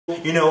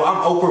You know,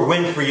 I'm Oprah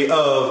Winfrey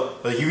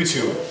of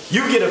YouTube.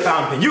 You get a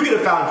fountain pen, you get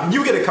a fountain pen,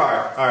 you get a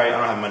car. Alright, I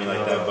don't have money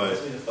like that, but...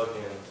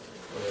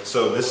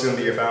 So this is gonna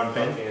be your fountain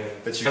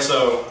pen?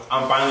 So,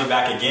 I'm finally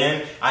back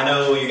again. I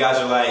know you guys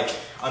are like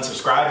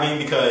unsubscribing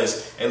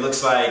because it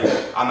looks like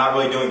I'm not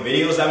really doing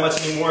videos that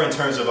much anymore in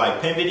terms of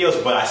like pen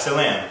videos, but I still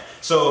am.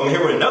 So I'm here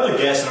with another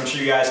guest, and I'm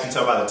sure you guys can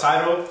tell by the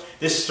title.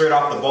 This is straight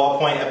off the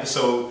ballpoint,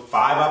 episode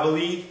 5, I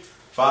believe.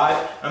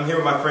 5. I'm here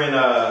with my friend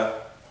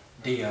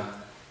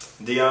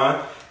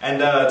Davion. And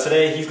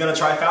today he's gonna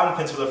try fountain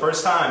pens for the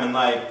first time. And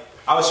like,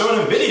 I was showing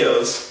him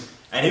videos,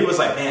 and he was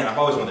like, "Man, I've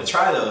always wanted to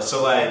try those."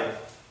 So like,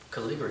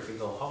 calligraphy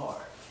go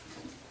hard.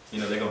 You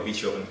know, they're gonna beat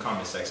you up in the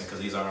comment section because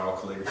these aren't all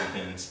calligraphy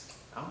pens.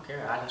 I don't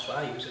care. That's what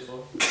I use it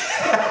for.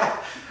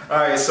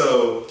 Alright,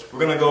 so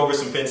we're gonna go over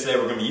some pens today.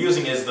 We're gonna be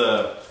using is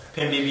the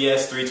Pen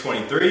BBS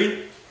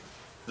 323,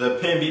 the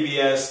Pen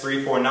BBS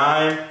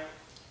 349,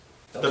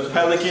 the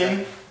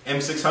Pelican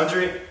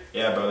M600.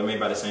 Yeah, bro, they're made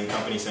by the same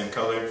company, same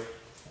color.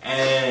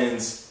 And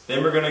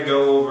then we're gonna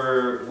go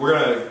over. We're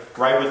gonna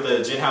write with the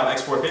Jinhao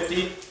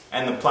X450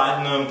 and the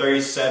Platinum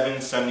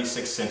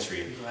 3776 Century.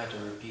 You don't have to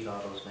repeat all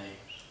those names.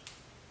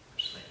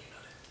 Just let you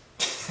know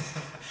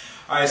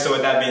that. Alright, so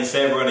with that being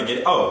said, we're gonna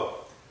get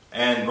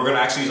and we're gonna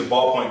actually use a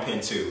ballpoint pen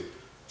too.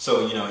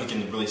 So, you know, he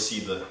can really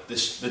see the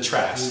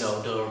tracks. You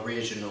know, the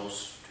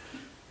originals.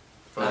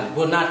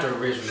 Well, not the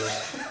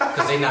originals,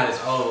 because they're not as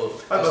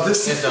old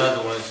as the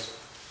other ones.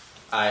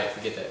 Alright,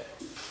 forget that.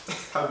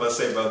 I was about to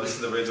say, bro, this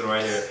is the original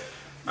right here.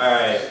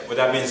 Alright, with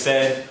that being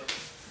said,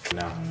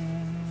 now.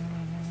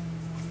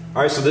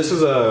 Alright, so this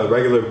is a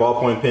regular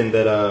ballpoint pen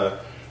that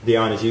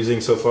Davion is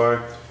using so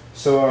far.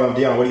 So,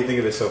 Davion, what do you think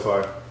of it so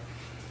far?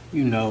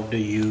 You know, I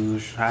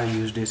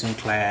use this in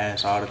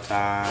class all the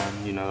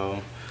time, you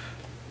know.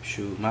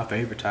 Shoot, my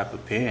favorite type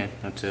of pen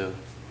until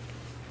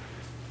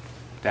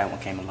that one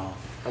came along.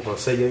 I was about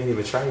to say, you ain't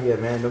even tried it yet,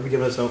 man. Don't be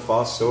giving us no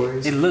false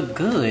stories. It looked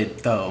good,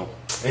 though.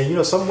 And you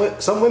know, some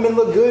women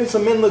look good,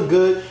 some men look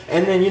good,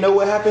 and then you know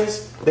what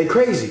happens? They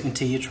crazy.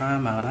 Until you try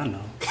them out, I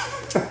know.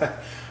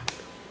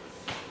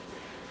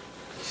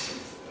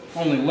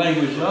 Only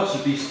language y'all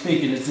should be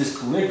speaking is this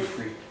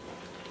calligraphy.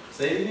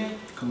 Say it again?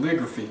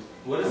 Calligraphy.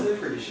 What is it?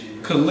 Pretty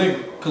sure.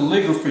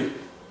 Calligraphy.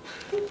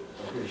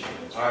 Pretty sure.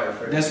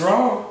 Alright, that's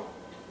wrong.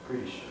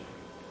 Pretty sure.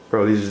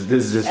 Bro, this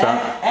is just...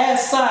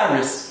 Ask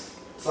Cyrus.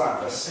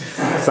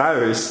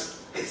 Cyrus.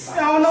 I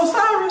don't know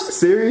Cyrus.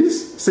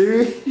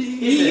 Serious?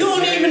 You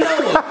don't even know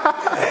him.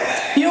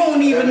 You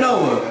don't even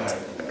know him.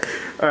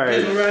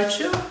 Alright. Right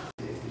here.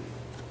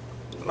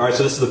 Alright,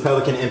 so this is the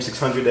Pelican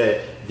M600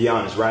 that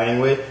Davion is writing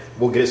with.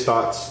 We'll get his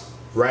thoughts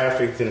right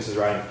after he finishes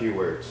writing a few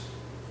words.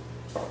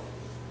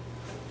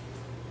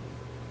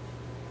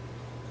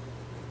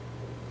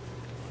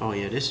 Oh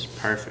yeah, this is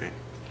perfect.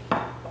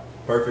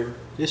 Perfect?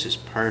 This is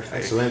perfect.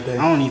 Excellent. I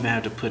don't even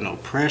have to put no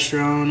pressure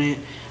on it.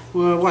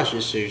 Well, watch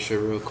this signature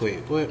real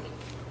quick. What?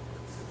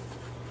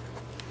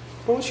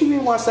 But what you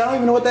mean watch that? I don't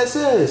even know what that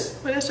says.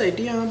 What that say?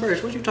 Davion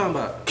Burch. What you talking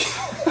about?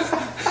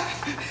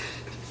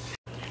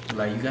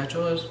 Like, you got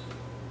yours?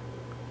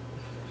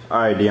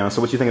 Alright, Davion,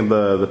 so what you think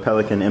of the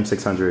Pelican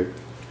M600?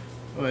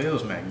 Well, it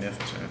was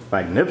magnificent.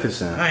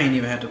 Magnificent? I ain't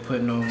even had to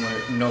put no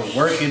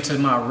work into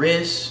my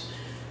wrist.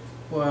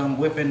 Boy, I'm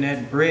whipping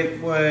that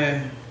brick,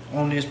 boy,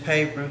 on this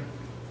paper.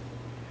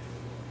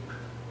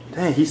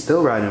 Dang, he's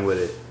still riding with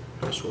it.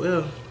 I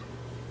swear.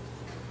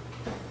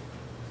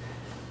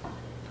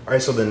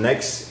 Alright, so the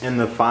next and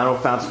the final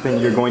fountain pen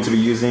you're going to be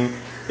using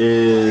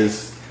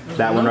is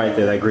that one right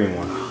there, that green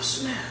one. Oh,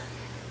 snap.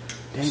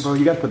 Dang, bro,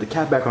 you gotta put the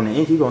cap back on the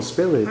ink. You're gonna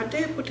spill it. I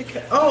did put the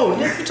cap. Oh,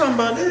 you talking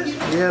about this?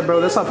 Yeah, bro,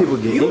 that's how people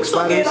get ink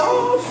splatters. You took it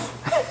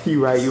off?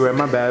 You right.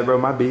 My bad, bro.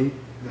 My B.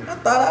 I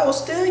thought I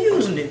was still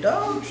using it,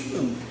 dog.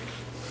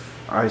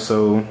 Alright,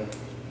 so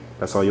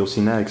that's all you'll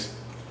see next.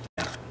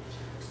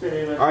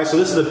 Alright, so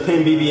this is the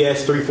Pen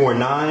BBS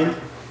 349.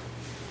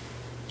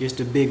 Just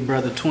the big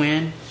brother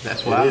twin.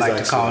 That's what I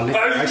like to call it.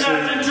 Are you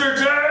not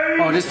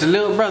entertained? Oh, this the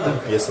little brother?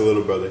 Yes, the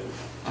little brother.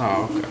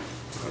 Oh, okay.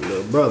 Our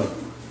little brother.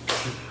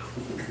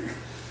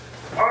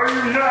 Are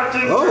you not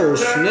entertained? Oh,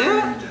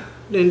 snap.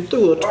 Then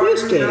threw a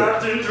twist at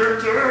it.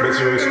 But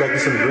you were expecting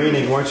some green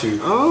ink, weren't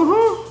you?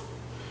 Uh-huh.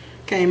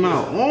 Came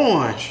out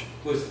orange.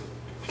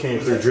 Came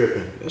through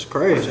dripping. That's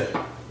crazy.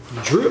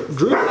 Drip,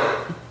 drip.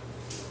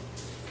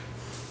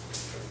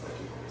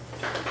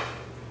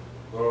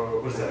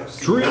 What is that?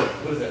 Drip.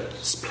 What is that?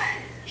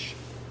 Splash.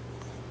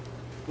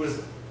 What is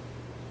that?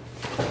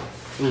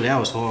 Ooh, that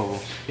was horrible.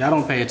 Y'all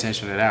don't pay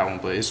attention to that one,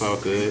 but it's all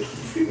good.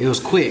 It was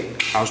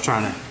quick. I was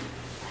trying to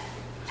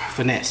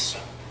finesse.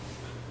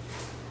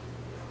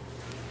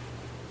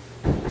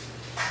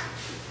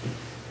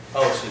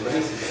 Oh shit, let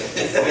me see.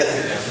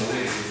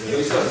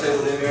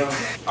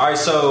 Alright,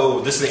 so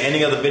this is the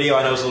ending of the video.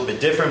 I know it's a little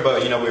bit different,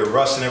 but you know, we were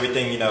rushing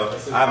everything, you know.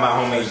 I have my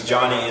homies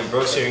Johnny and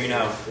Brooks here, you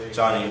know.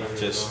 Johnny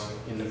just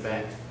In the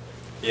back.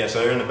 Yeah, so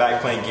they're in the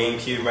back playing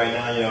GameCube right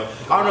now, you know.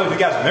 I don't know if you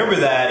guys remember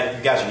that, if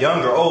you guys are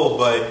young or old,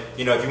 but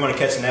you know, if you want to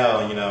catch an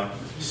L, you know,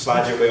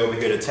 slide your way over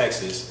here to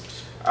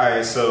Texas.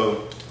 Alright,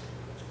 so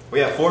we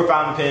have 4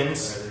 fountain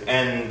pens.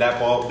 and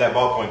that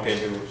ballpoint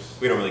pen.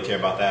 We don't really care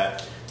about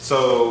that.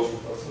 So,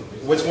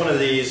 which one of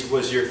these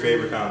was your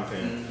favorite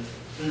fountain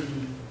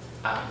pen?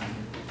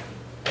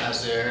 I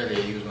said earlier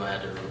you was gonna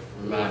have to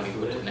remind me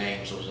what the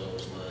names of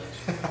those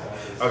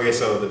was. Okay,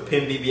 so the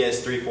Pen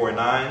BBS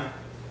 349,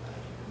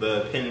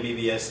 the Pen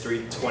BBS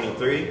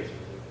 323,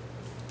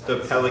 the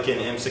Pelican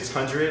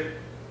M600,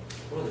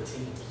 What are the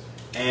teams?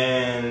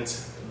 and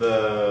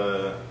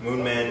the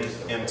Moonman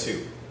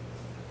M2.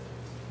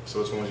 So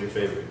which one was your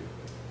favorite?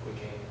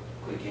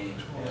 Quick game.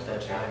 What was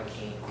that Black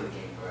King? Quick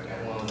game, bro. I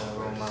got One that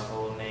wrote my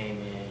whole name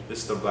in. This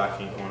is the Black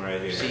Ink one right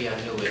here. See, I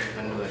knew it.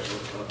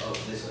 Oh,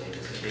 this way.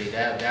 See,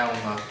 that was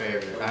my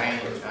favorite. I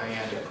ain't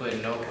had to put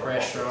no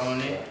pressure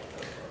on it.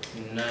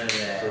 None of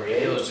that.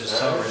 It was just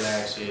so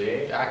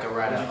relaxing. I could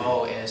write a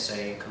whole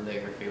essay in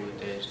calligraphy with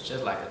this,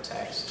 just like a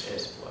tax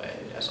test, boy.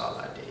 That's all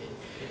I did.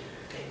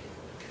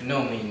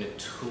 No mean to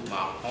toot my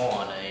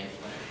horn or anything.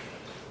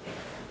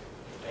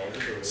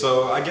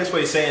 So I guess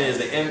what he's saying is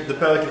the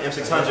Pelican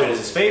M600 is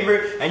his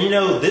favorite, and you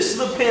know this is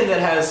the pen that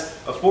has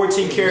a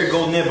 14 karat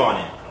gold nib on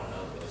it.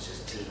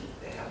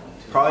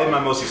 Probably my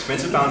most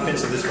expensive fountain pen.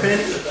 So this pen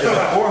is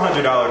a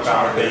 $400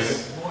 fountain pen.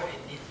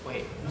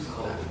 Wait,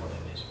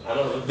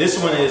 This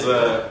one is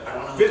a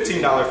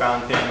 $15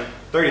 fountain pen,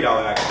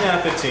 $30 actually.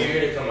 Yeah,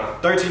 15.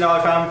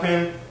 $13 fountain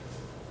pen.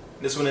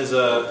 This one is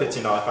a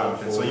 $15 fountain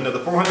pen. So you know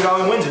the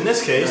 $400 wins in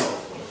this case.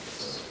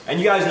 And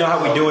you guys know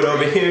how we do it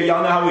over here.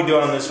 Y'all know how we do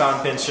it on this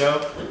fountain pen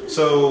show.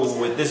 So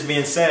with this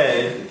being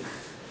said,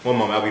 one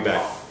moment, I'll be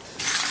back.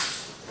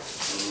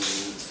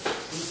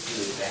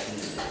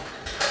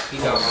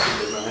 He's out my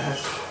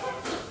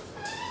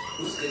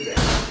Who's good back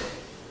in the day?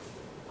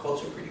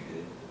 Culture pretty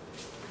good.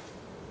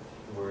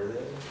 Were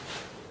they?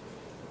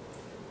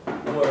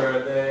 Were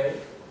they?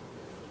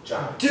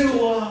 John.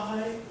 Do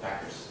I?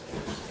 Packers.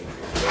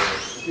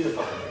 Let's be the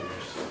fucking Raiders.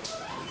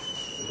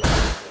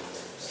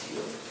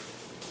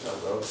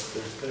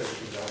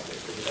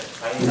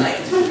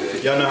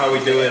 Y'all know how we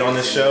do it on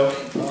this show?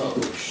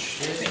 Oh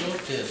shit, no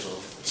dizzle.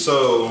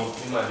 So,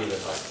 You might be the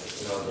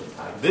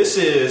fucking, this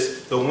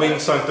is the Wing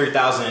Sung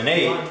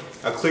 3008,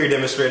 a clear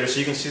demonstrator, so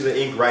you can see the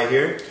ink right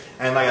here.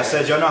 And like I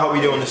said, y'all know how we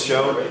do on this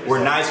show.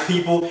 We're nice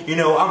people. You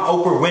know, I'm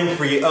Oprah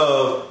Winfrey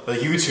of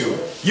YouTube.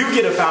 You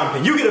get a fountain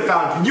pen, you get a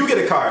fountain pen, you get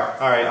a car.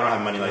 Alright, I don't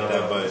have money like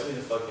that, but...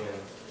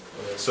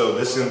 So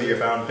this is going to be your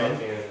fountain pen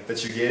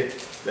that you get,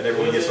 that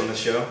everyone gets on the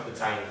show.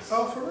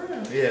 Oh, for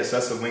real? Yes,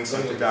 that's the Wing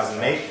Sung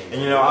 3008.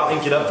 And you know, I'll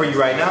ink it up for you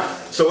right now.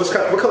 So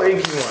what color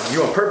ink you want?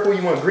 You want purple,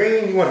 you want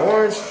green, you want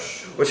orange?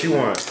 What you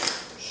want?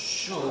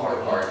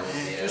 Sure,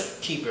 man.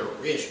 Just keep it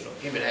original.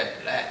 Give me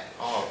that black,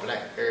 all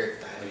black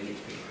everything.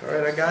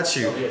 Alright, I got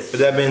you. With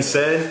that being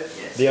said,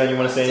 Davion, you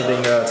want to say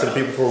anything to the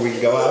people before we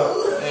go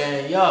out?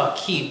 Man, y'all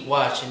keep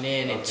watching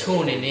in and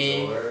tuning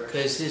in,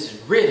 because this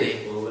is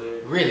really,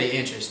 really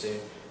interesting.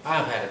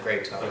 I've had a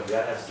great time,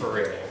 for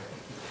real.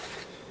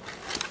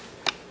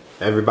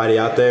 Everybody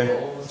out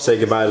there, say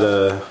goodbye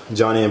to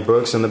Johnny and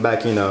Brooks in the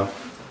back, you know.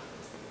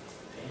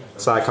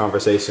 Side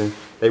conversation.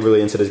 They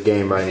really into this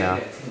game right now.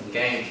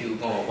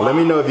 GameCube going. Let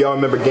me know if y'all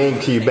remember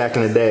GameCube back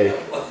in the day.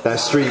 That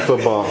street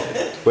football.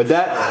 With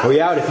that, we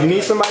out. If you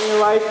need somebody in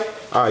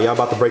life, alright, y'all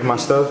about to break my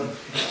stuff?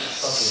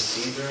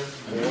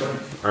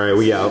 Alright,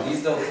 we out.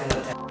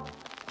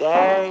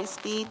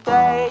 Thirsty,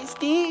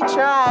 thirsty,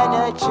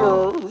 trying to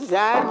choose.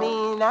 I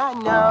mean, I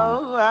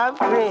know I'm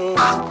pretty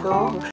cool.